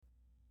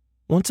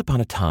Once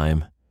upon a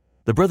time,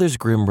 the Brothers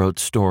Grimm wrote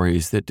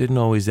stories that didn't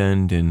always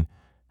end in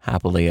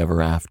happily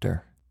ever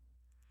after.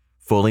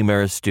 Foley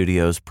Maris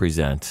Studios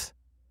presents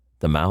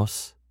The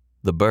Mouse,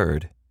 the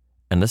Bird,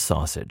 and the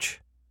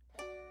Sausage.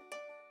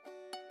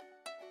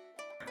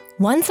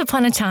 Once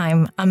upon a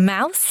time, a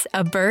mouse,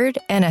 a bird,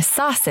 and a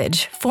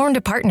sausage formed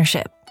a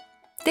partnership.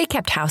 They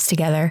kept house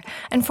together,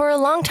 and for a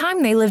long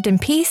time they lived in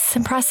peace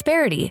and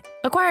prosperity,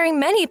 acquiring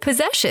many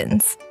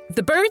possessions.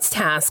 The bird's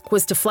task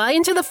was to fly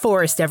into the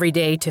forest every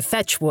day to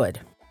fetch wood.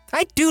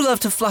 I do love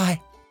to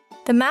fly.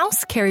 The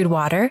mouse carried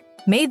water,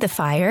 made the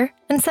fire,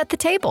 and set the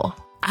table.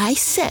 I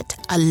set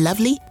a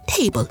lovely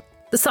table.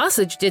 The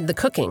sausage did the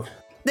cooking.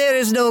 There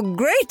is no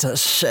greater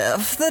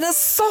chef than a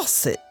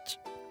sausage.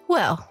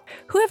 Well,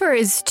 whoever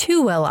is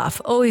too well off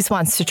always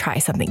wants to try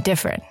something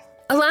different.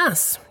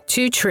 Alas,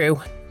 too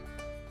true.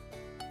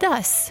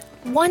 Thus,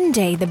 one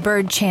day the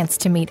bird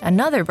chanced to meet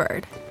another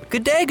bird.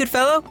 Good day, good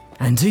fellow.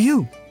 And to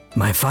you,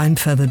 my fine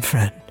feathered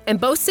friend. And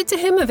boasted to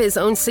him of his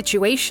own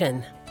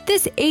situation.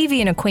 This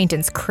avian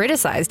acquaintance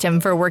criticized him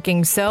for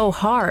working so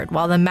hard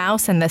while the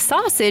mouse and the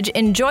sausage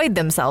enjoyed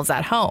themselves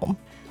at home.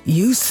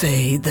 You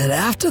say that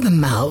after the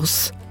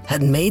mouse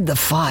had made the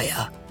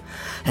fire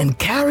and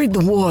carried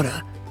the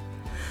water,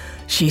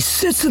 she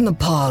sits in the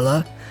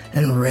parlor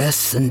and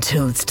rests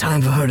until it's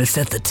time for her to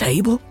set the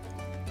table?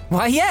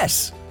 Why,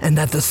 yes. And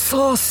that the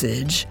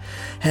sausage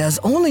has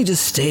only to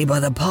stay by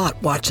the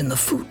pot watching the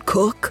food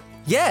cook?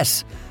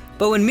 Yes.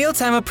 But when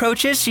mealtime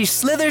approaches, she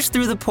slithers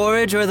through the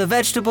porridge or the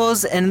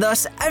vegetables, and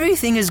thus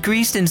everything is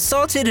greased and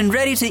salted and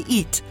ready to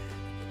eat.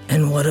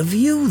 And what of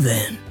you,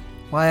 then?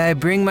 Why, I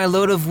bring my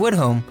load of wood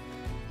home.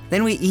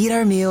 Then we eat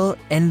our meal,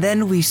 and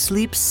then we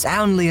sleep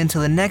soundly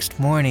until the next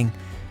morning.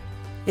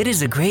 It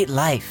is a great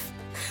life.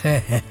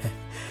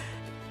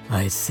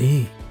 I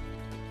see.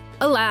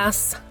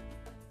 Alas.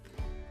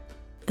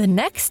 The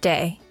next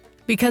day,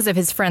 because of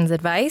his friend's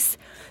advice,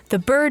 the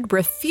bird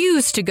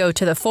refused to go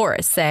to the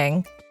forest,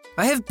 saying,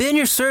 I have been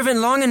your servant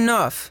long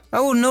enough. I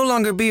will no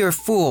longer be your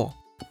fool.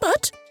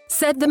 But,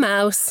 said the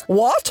mouse.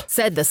 What?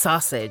 Said the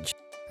sausage.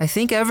 I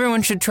think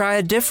everyone should try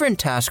a different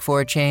task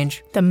for a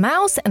change. The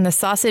mouse and the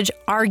sausage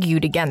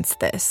argued against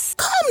this.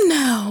 Come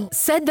now,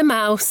 said the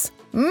mouse.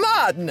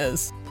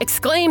 Madness!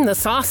 Exclaimed the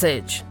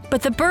sausage.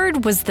 But the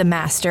bird was the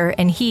master,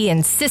 and he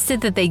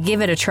insisted that they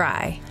give it a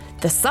try.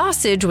 The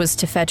sausage was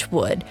to fetch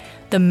wood,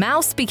 the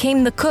mouse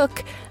became the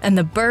cook, and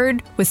the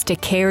bird was to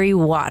carry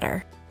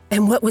water.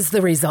 And what was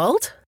the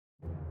result?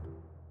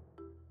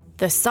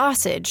 The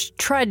sausage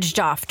trudged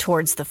off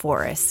towards the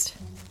forest.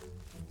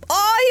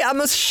 I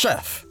am a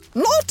chef,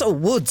 not a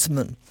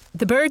woodsman.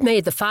 The bird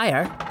made the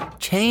fire.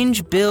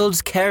 Change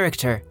builds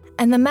character.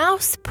 And the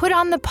mouse put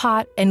on the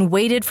pot and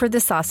waited for the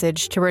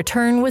sausage to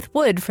return with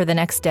wood for the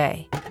next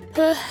day.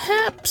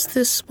 perhaps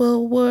this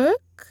will work.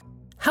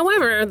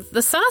 However,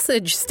 the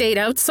sausage stayed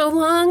out so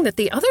long that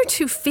the other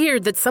two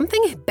feared that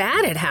something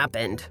bad had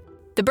happened.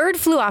 The bird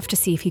flew off to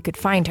see if he could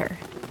find her.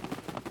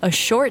 A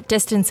short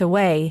distance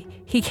away,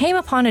 he came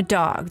upon a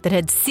dog that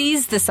had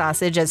seized the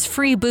sausage as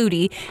free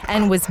booty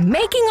and was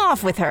making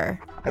off with her.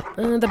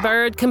 The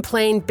bird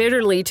complained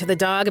bitterly to the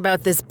dog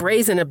about this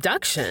brazen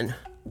abduction.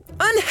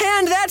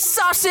 Unhand that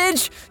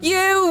sausage,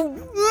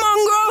 you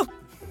mongrel!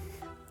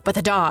 But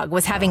the dog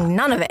was having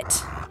none of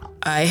it.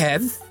 I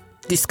have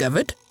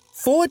discovered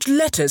forged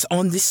letters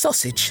on this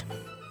sausage.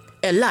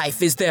 A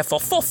life is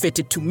therefore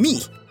forfeited to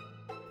me.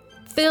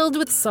 Filled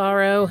with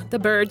sorrow, the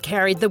bird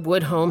carried the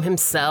wood home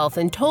himself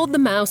and told the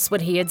mouse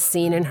what he had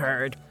seen and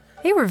heard.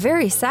 They were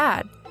very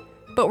sad,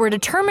 but were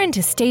determined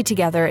to stay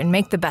together and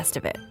make the best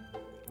of it.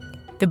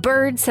 The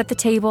bird set the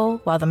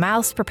table while the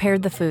mouse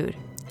prepared the food.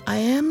 I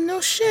am no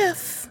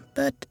chef,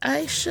 but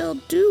I shall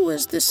do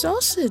as the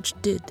sausage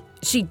did.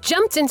 She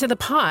jumped into the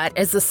pot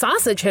as the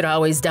sausage had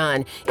always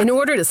done in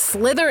order to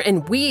slither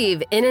and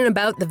weave in and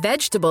about the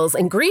vegetables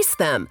and grease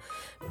them.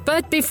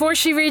 But before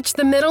she reached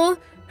the middle,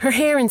 her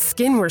hair and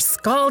skin were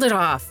scalded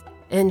off,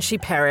 and she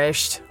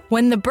perished.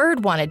 When the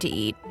bird wanted to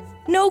eat,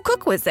 no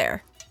cook was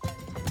there.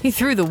 He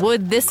threw the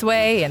wood this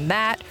way and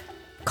that,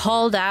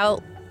 called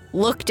out,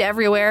 looked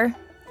everywhere,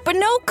 but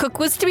no cook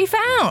was to be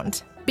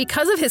found.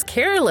 Because of his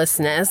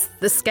carelessness,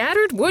 the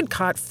scattered wood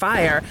caught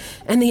fire,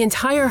 and the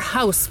entire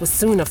house was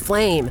soon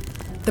aflame.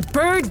 The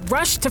bird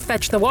rushed to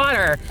fetch the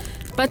water,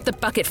 but the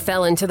bucket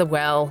fell into the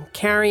well,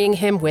 carrying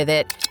him with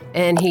it,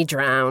 and he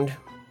drowned.